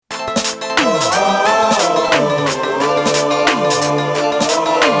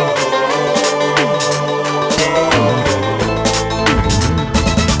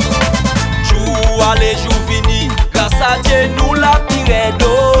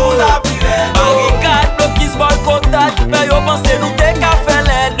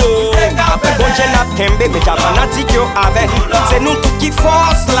kembe, mais t'as fanatique yo avec. C'est nous tout qui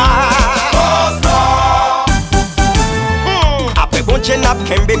force là. Après bon Dieu n'a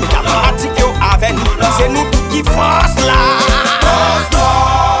kembe, mais t'as fanatique yo avec. C'est nous tout qui force là.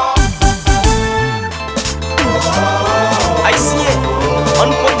 Haïtien, on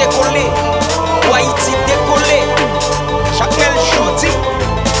peut décoller. Ou Haïti décoller. Chaque mel chaudy,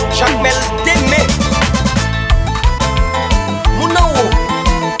 chaque mel démé. Mon en haut,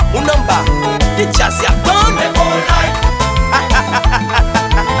 mon en bas, les jazz y'a bon.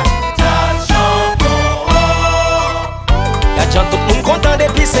 Y'a déjà tout le monde content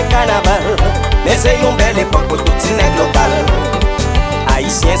depuis ce carnaval. Mais c'est une belle époque pour tout le nègre local.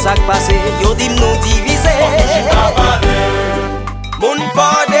 Haïtien ça passé, yo dit nous diviser. Moun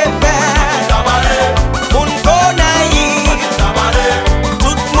pas de paix, moun pas naïf.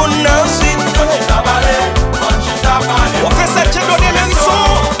 Tout le monde ensuite. On fait cette j'ai donné le son.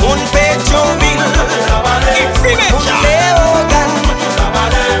 Moun Pétionville, il fume moun Léogan.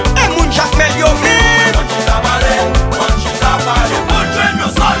 Et moun Jacques Meliovi.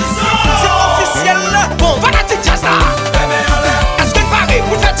 C'est officiel là. Bon, va la petite jazza. Est-ce que pareil,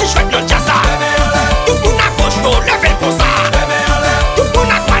 vous faites chouette non jazza? Tout le monde à gauche, yo, levez le comme ça. Tout le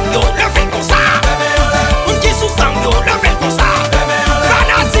monde à droite, yo, levez le comme ça. Moun qui sous sang, yo, levez le comme ça.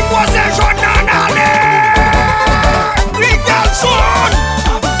 Fanatique, moi c'est jaune, nan, allez. Legal zone.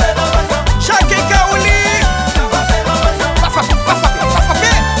 Chacun Kaouli. Ça frappe.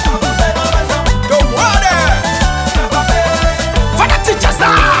 The water. Fanatique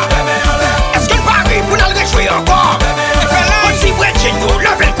jazza. Est-ce que le pari, vous n'allez réjouir encore? Petit ouais, yo,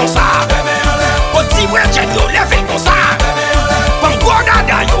 levez le comme ça. Petit ouais, yo, levez le comme ça.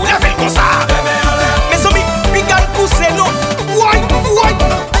 Pangonada, yo, levez le comme ça. Mes amis, Pigan poussé, non. Ouais.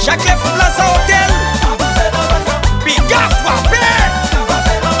 Chaque lèvre Plaza Hotel. Pigan frappé.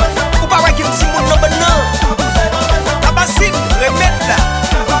 Ou pas ouais, qui dit mon nom maintenant. Tabasine, remettre là.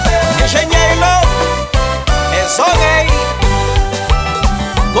 Ingénieur là. Mes oreilles.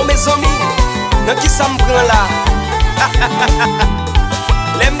 Bon, mes amis, dans qui ça me prend là?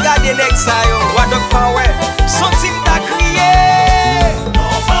 L'aime garder l'ex ça yo, what the power. Son team t'a crié.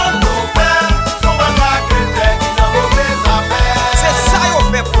 C'est ça yo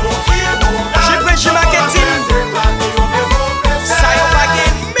fait pour nous. J'ai pris chez marketing. Ça yo pas gagné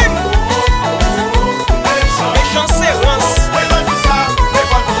même. Méchant séance.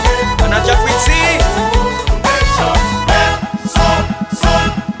 On a déjà pris ici.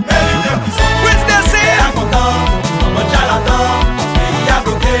 Where's the scene?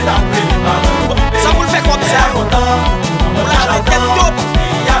 Ça vous le fait comme ça. Vous lâchez tête top.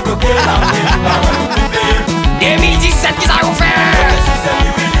 2017 qui ça vous fait?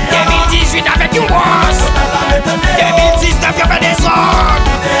 2018 avec une boss. 2019 y'a fait des autres.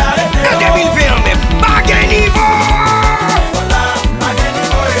 Et 2020 mais pas gain niveau.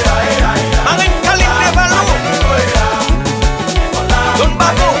 Marine Kaline Nevalo. Don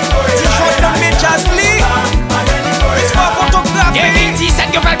Babo. T-shirt de Medjas Lee. Histoire photographe.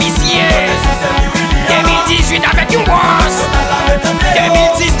 2017 y'a fait vicier. 2018 avec une boss.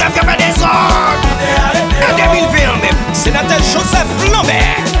 2019 y'a fait des autres. Et 2020 même. Sénateur Joseph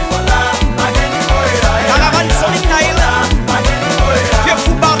Lambert. Caravane Solitaire. Vieux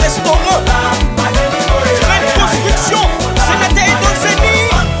Fouba Restaurant. Train de construction. Sénateur Edon Zeni.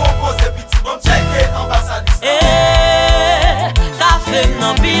 Café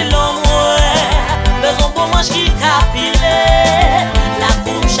nan pilon moué. Besoin pour mange qui capilé. La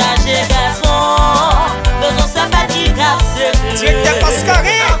coupe chargée gazon. Besoin sympathique à séclé. Directeur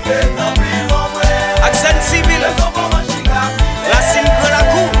Pascari. Accent civil. La cime de la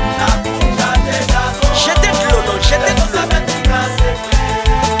cour. Jetez de l'eau, non, jetez de l'eau.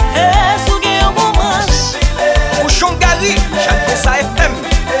 Sougué un bon manche. Bouchon Gary, Jean Sa FM.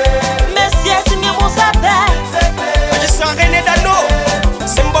 Messieurs, si mieux bon s'appelle. Magistrat René Dano.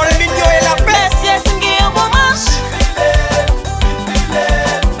 Symbole Mignon et la paix. Messieurs, si mieux un bon manche.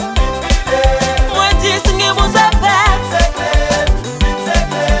 Moi dis si mieux bon s'appelle.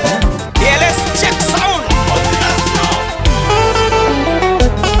 DLS Check Sound.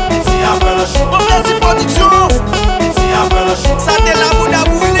 Populaire production. Ça t'est la boule à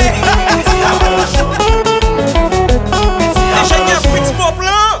bouler. Ingénieur Fritz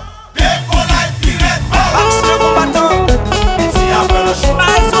Poplan. Max le combattant.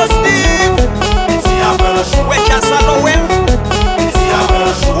 Miles Steve. Ouais, Jassa Lowell.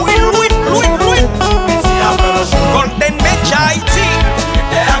 Louis. Golden Mecha Haiti.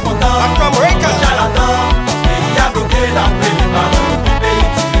 Akram Records.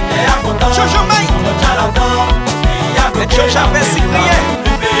 Jojo Mike. Et Jojo Vessi.